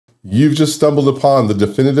You've just stumbled upon the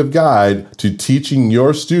definitive guide to teaching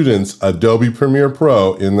your students Adobe Premiere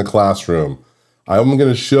Pro in the classroom. I'm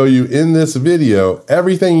going to show you in this video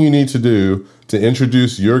everything you need to do to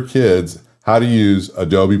introduce your kids how to use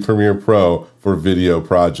Adobe Premiere Pro for video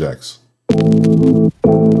projects.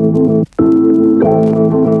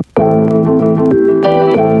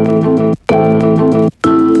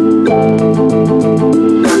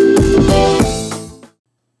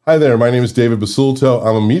 Hi there, my name is David Basulto.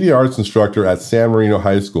 I'm a media arts instructor at San Marino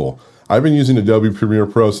High School. I've been using Adobe Premiere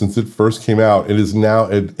Pro since it first came out. It is now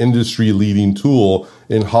an industry-leading tool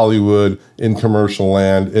in Hollywood, in commercial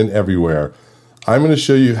land, and everywhere. I'm going to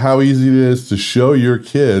show you how easy it is to show your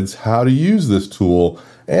kids how to use this tool,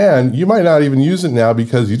 and you might not even use it now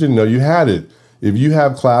because you didn't know you had it. If you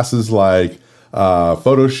have classes like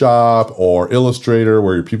Photoshop or Illustrator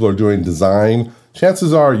where your people are doing design,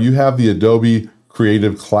 chances are you have the Adobe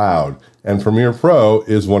Creative Cloud, and Premiere Pro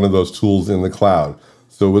is one of those tools in the cloud.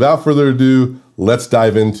 So without further ado, let's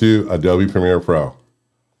dive into Adobe Premiere Pro.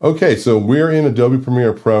 Okay, so we're in Adobe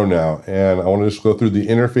Premiere Pro now, and I want to just go through the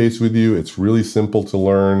interface with you. It's really simple to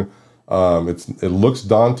learn. It looks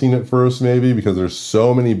daunting at first maybe because there's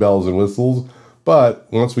so many bells and whistles, but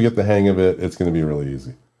once we get the hang of it, it's going to be really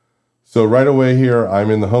easy. So right away here,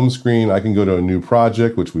 I'm in the home screen. I can go to a new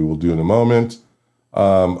project, which we will do in a moment.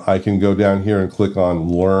 I can go down here and click on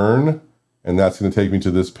Learn, and that's going to take me to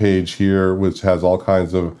this page here, which has all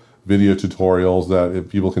kinds of video tutorials that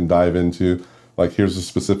people can dive into. Like here's a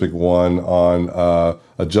specific one on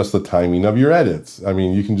adjust the timing of your edits. I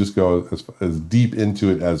mean, you can just go as deep into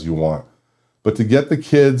it as you want. But to get the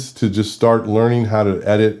kids to just start learning how to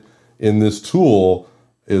edit in this tool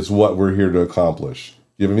is what we're here to accomplish,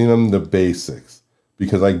 giving them the basics.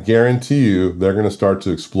 Because I guarantee you they're going to start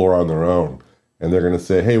to explore on their own. And they're going to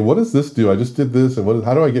say, hey, what does this do? I just did this, and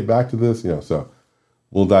how do I get back to this? So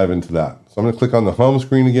we'll dive into that. So I'm going to click on the home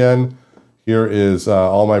screen again. Here is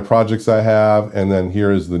all my projects I have, and then here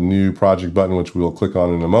is the new project button, which we will click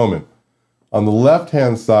on in a moment. On the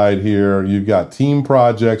left-hand side here, you've got team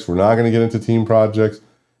projects. We're not going to get into team projects.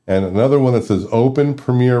 And another one that says Open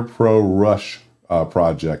Premiere Pro Rush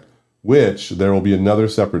project, which there will be another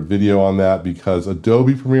separate video on that because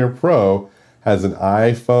Adobe Premiere Pro has an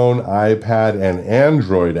iPhone, iPad, and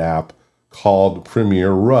Android app called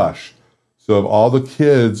Premiere Rush. So if all the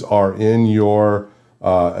kids are in your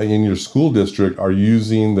school district are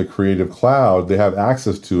using the Creative Cloud, they have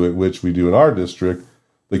access to it, which we do in our district.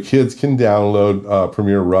 The kids can download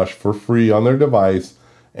Premiere Rush for free on their device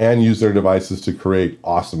and use their devices to create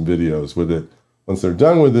awesome videos with it. Once they're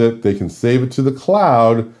done with it, they can save it to the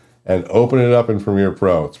cloud and open it up in Premiere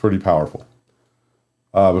Pro. It's pretty powerful.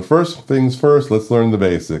 But first things first, let's learn the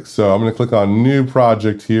basics. So I'm going to click on New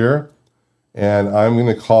Project here, and I'm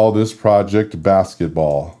going to call this project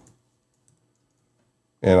Basketball.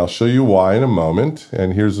 And I'll show you why in a moment.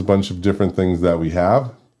 And here's a bunch of different things that we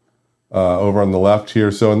have over on the left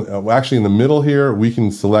here. So actually in the middle here, we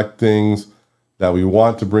can select things that we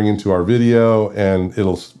want to bring into our video, and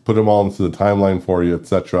it'll put them all into the timeline for you,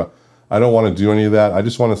 etc. I don't want to do any of that. I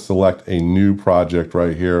just want to select a new project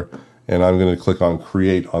right here. And I'm going to click on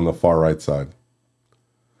Create on the far right side.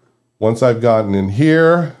 Once I've gotten in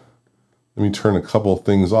here, let me turn a couple of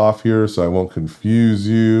things off here so I won't confuse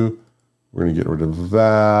you. We're going to get rid of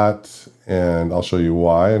that, and I'll show you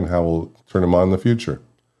why and how we'll turn them on in the future.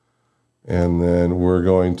 And then we're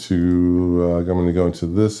going to, I'm going to go into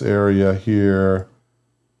this area here.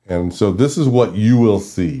 And so this is what you will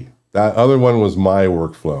see. That other one was my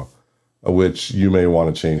workflow, which you may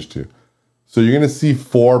want to change to. So you're going to see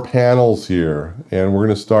 4 panels here, and we're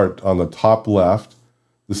going to start on the top left.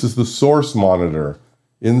 This is the source monitor.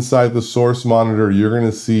 Inside the source monitor, you're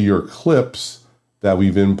going to see your clips that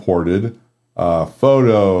we've imported,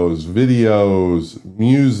 photos, videos,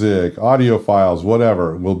 music, audio files,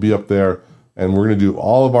 whatever will be up there, and we're going to do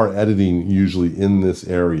all of our editing usually in this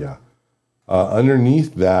area.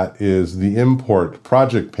 Underneath that is the import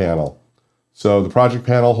project panel. So the project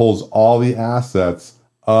panel holds all the assets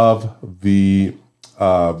of the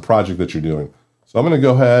project that you're doing. So I'm going to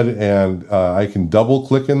go ahead and I can double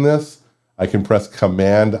click in this. I can press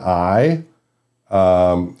Command I,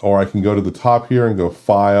 or I can go to the top here and go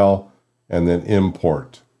File and then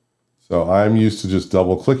Import. So I'm used to just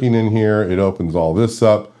double clicking in here. It opens all this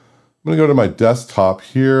up. I'm going to go to my desktop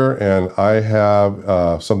here, and I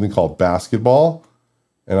have something called Basketball,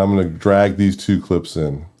 and I'm going to drag these 2 clips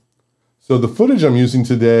in. So the footage I'm using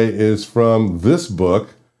today is from this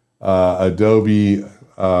book, Adobe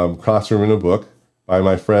Classroom in a Book, by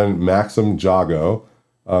my friend Maxim Jago.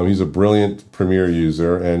 He's a brilliant Premiere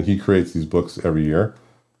user, and he creates these books every year.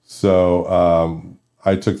 So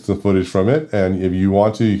I took some footage from it, and if you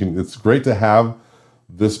want to, you can. It's great to have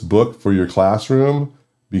this book for your classroom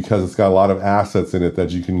because it's got a lot of assets in it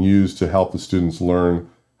that you can use to help the students learn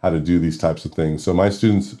how to do these types of things. So my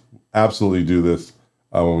students absolutely do this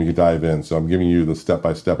when we dive in. So I'm giving you the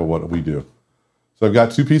step-by-step of what we do. So I've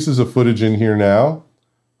got 2 pieces of footage in here now.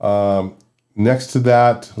 Next to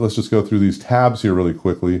that, let's just go through these tabs here really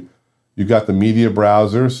quickly. You've got the media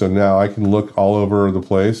browser, so now I can look all over the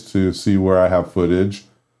place to see where I have footage.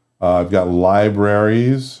 I've got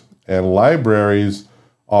libraries, and libraries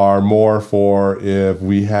are more for if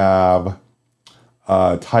we have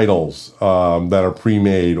titles that are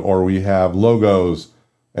pre-made, or we have logos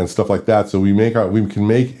and stuff like that. So we can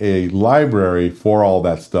make a library for all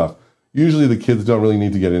that stuff. Usually the kids don't really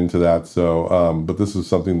need to get into that, so but this is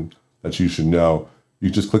something that you should know. You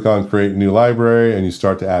just click on create new library and you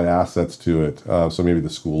start to add assets to it. So maybe the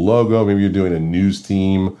school logo, maybe you're doing a news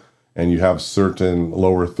team and you have certain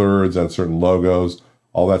lower thirds and certain logos.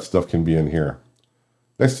 All that stuff can be in here.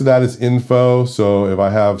 Next to that is info. So if I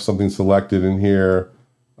have something selected in here,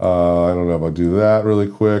 I don't know if I'll do that really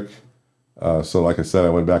quick. So like I said, I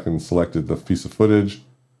went back and selected the piece of footage.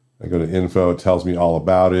 I go to info, it tells me all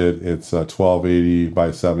about it. It's 1280 by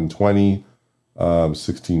 720.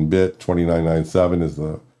 16-bit, 2997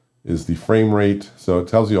 is the frame rate. So it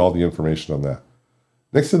tells you all the information on that.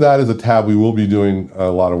 Next to that is a tab we will be doing a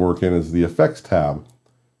lot of work in, is the effects tab.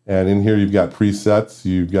 And in here you've got presets,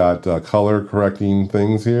 you've got color correcting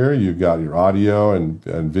things here, you've got your audio and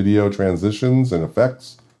video transitions and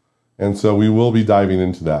effects. And so we will be diving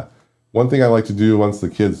into that. One thing I like to do once the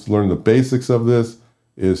kids learn the basics of this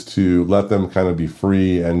is to let them kind of be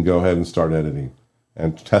free and go ahead and start editing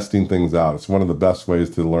and testing things out. It's one of the best ways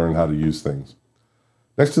to learn how to use things.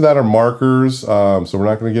 Next to that are markers. So we're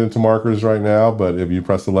not going to get into markers right now, but if you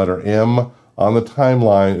press the letter M on the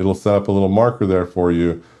timeline, it'll set up a little marker there for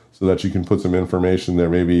you so that you can put some information there.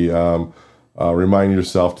 Maybe remind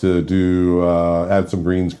yourself to do add some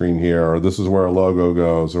green screen here, or this is where a logo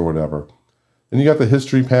goes, or whatever. And you got the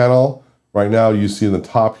history panel. Right now you see in the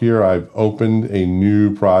top here, I've opened a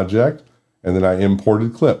new project and then I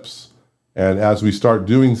imported clips. And as we start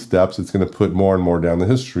doing steps, it's going to put more and more down the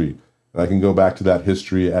history. And I can go back to that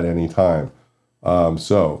history at any time.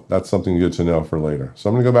 So that's something good to know for later. So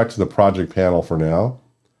I'm going to go back to the project panel for now.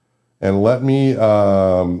 And let me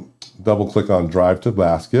double click on Drive to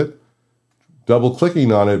Basket. Double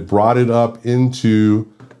clicking on it brought it up into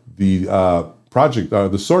the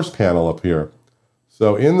the source panel up here.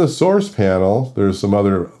 So in the source panel, there's some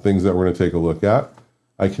other things that we're going to take a look at.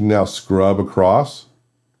 I can now scrub across.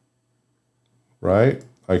 Right?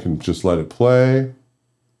 I can just let it play.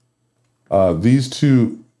 These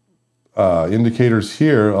 2 indicators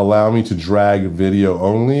here allow me to drag video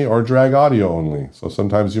only or drag audio only. So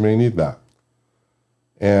sometimes you may need that.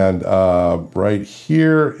 And right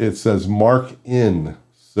here, it says mark in.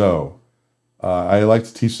 So I like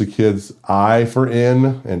to teach the kids I for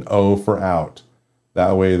in and O for out.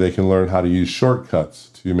 That way they can learn how to use shortcuts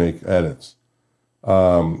to make edits.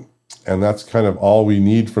 And that's kind of all we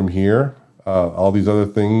need from here. All these other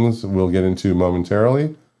things we'll get into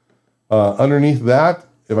momentarily. Underneath that,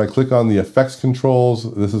 if I click on the effects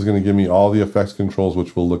controls, this is going to give me all the effects controls,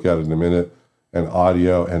 which we'll look at in a minute, and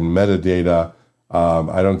audio and metadata.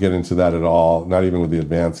 I don't get into that at all, not even with the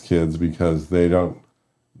advanced kids, because they don't,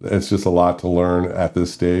 it's just a lot to learn at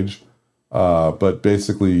this stage. But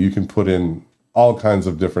basically you can put in all kinds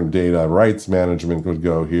of different data. Rights management would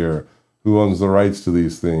go here. Who owns the rights to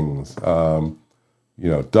these things? You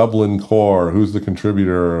know, Dublin core, who's the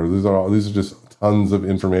contributor? These are just tons of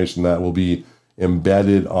information that will be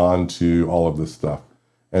embedded onto all of this stuff.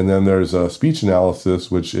 And then there's a speech analysis,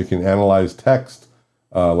 which it can analyze text.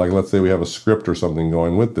 Like let's say we have a script or something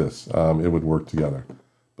going with this, it would work together.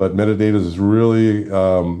 But metadata is really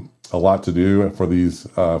a lot to do for these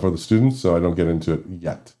for the students, so I don't get into it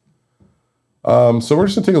yet. So we're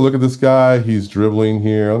just gonna take a look at this guy. He's dribbling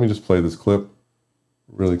here. Let me just play this clip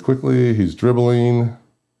really quickly. He's dribbling, a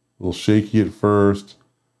little shaky at first,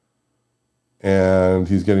 and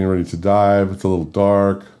he's getting ready to dive. It's a little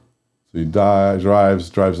dark, so he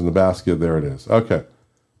drives in the basket. There it is. Okay,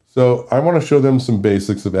 so I want to show them some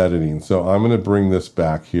basics of editing. So I'm going to bring this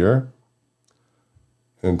back here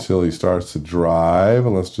until he starts to drive,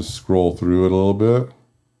 and let's just scroll through it a little bit.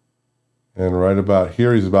 And right about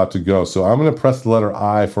here, he's about to go. So I'm going to press the letter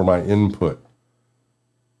I for my input.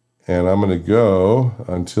 And I'm going to go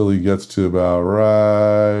until he gets to about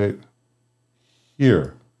right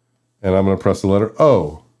here. And I'm going to press the letter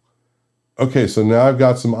O. Okay, so now I've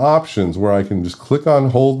got some options where I can just click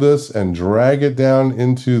on, hold this, and drag it down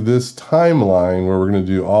into this timeline where we're going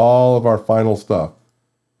to do all of our final stuff.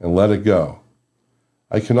 and let it go.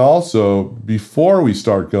 I can also, before we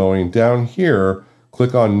start going, down here,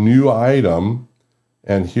 click on New Item,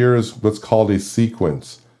 and here's what's called a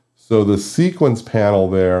sequence. So the sequence panel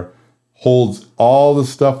there holds all the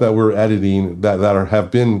stuff that we're editing that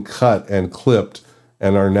have been cut and clipped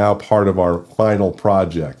and are now part of our final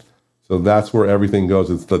project. So that's where everything goes.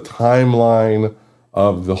 It's the timeline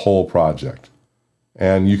of the whole project.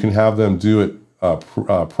 And you can have them do it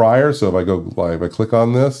prior. So if I click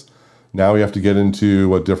on this, now we have to get into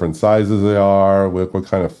what different sizes they are, what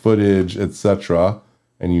kind of footage, etc.,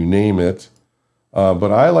 and you name it.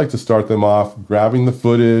 But I like to start them off grabbing the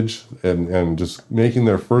footage and just making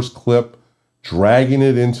their first clip, dragging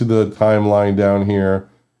it into the timeline down here,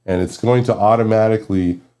 and it's going to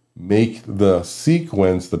automatically make the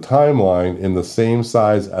sequence, the timeline, in the same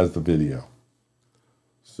size as the video.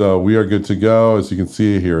 So we are good to go. As you can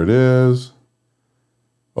see, here it is.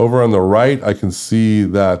 Over on the right, I can see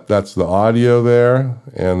that that's the audio there,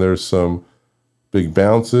 and there's some big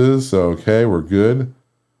bounces. So, okay, we're good.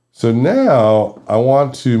 So now I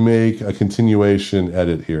want to make a continuation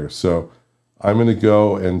edit here. So I'm going to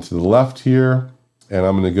go into the left here, and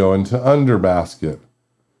I'm going to go into under basket.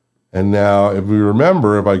 And now if we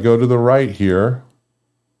remember, if I go to the right here,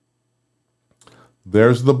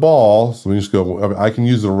 there's the ball. So we just go, I can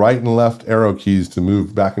use the right and left arrow keys to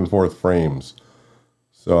move back and forth frames.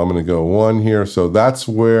 So I'm going to go 1 here. So that's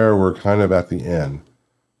where we're kind of at the end.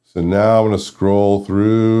 So now I'm going to scroll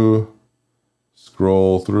through.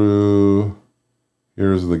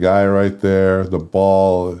 Here's the guy right there. The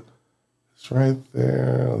ball is right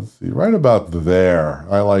there. Let's see, right about there.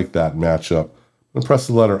 I like that matchup. I'm going to press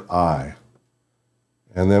the letter I.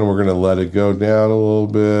 And then we're going to let it go down a little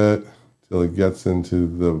bit till it gets into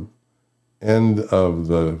the end of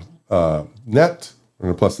the net. We're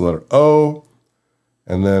going to press the letter O.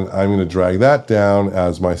 And then I'm going to drag that down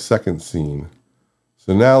as my second scene.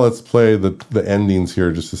 So now let's play the endings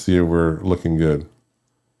here just to see if we're looking good.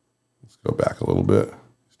 Let's go back a little bit.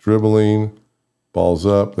 He's dribbling. Ball's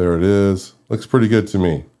up. There it is. Looks pretty good to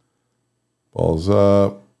me. Ball's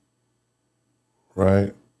up.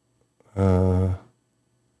 Right. Let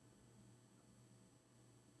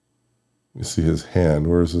me see his hand.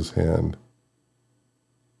 Where's his hand?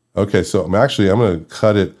 Okay, so I'm going to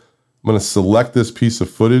cut it. I'm going to select this piece of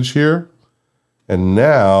footage here. And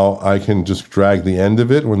now I can just drag the end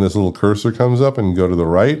of it when this little cursor comes up and go to the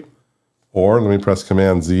right. Or let me press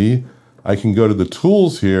Command Z. I can go to the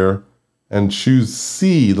tools here and choose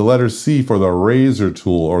C, the letter C, for the razor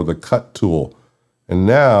tool or the cut tool. And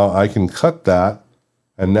now I can cut that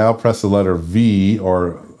and now press the letter V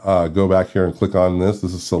or go back here and click on this.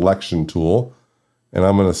 This is selection tool. And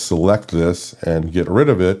I'm going to select this and get rid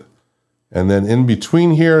of it. And then in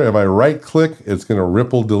between here, if I right click, it's going to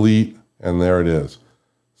ripple delete. And there it is.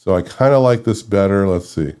 So I kind of like this better. Let's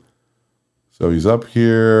see. So he's up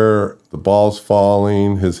here. The ball's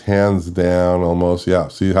falling. His hand's down almost. Yeah,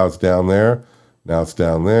 see how it's down there? Now it's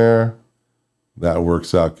down there. That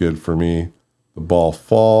works out good for me. The ball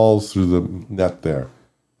falls through the net there.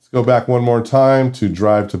 Let's go back one more time to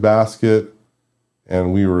drive to basket.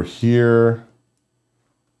 And we were here.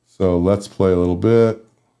 So let's play a little bit.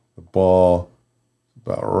 The ball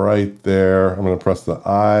about right there. I'm going to press the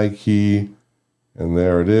I key, and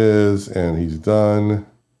there it is, and he's done,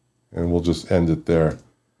 and we'll just end it there.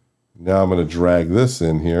 Now I'm going to drag this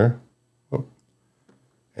in here,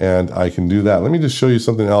 and I can do that. Let me just show you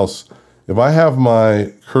something else. If I have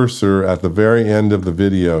my cursor at the very end of the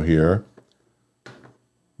video here,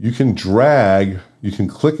 you can drag, you can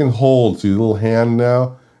click and hold, see the little hand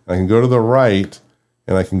now? I can go to the right,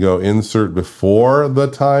 and I can go insert before the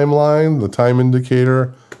timeline, the time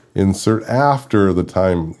indicator, insert after the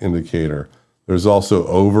time indicator. There's also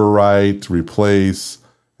overwrite, replace,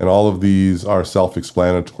 and all of these are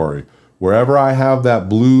self-explanatory. Wherever I have that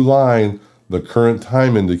blue line, the current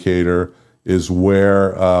time indicator is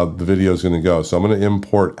where the video is going to go. So I'm going to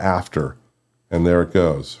import after, and there it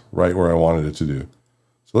goes, right where I wanted it to do.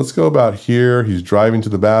 So let's go about here. He's driving to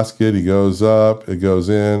the basket. He goes up, it goes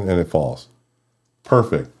in, and it falls.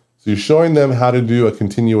 Perfect. So you're showing them how to do a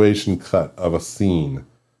continuation cut of a scene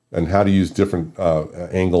and how to use different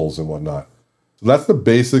angles and whatnot. So that's the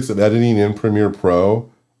basics of editing in Premiere Pro.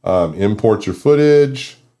 Import your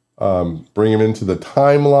footage, bring them into the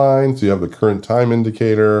timeline so you have the current time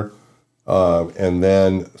indicator, and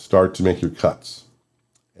then start to make your cuts.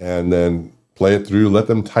 And then play it through, let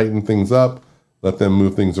them tighten things up, let them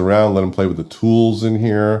move things around, let them play with the tools in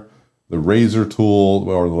here. The razor tool,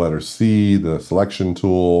 or the letter C, the selection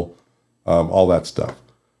tool, all that stuff.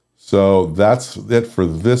 So that's it for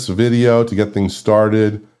this video to get things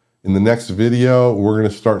started. In the next video, we're going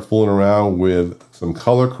to start fooling around with some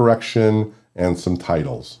color correction and some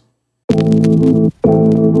titles.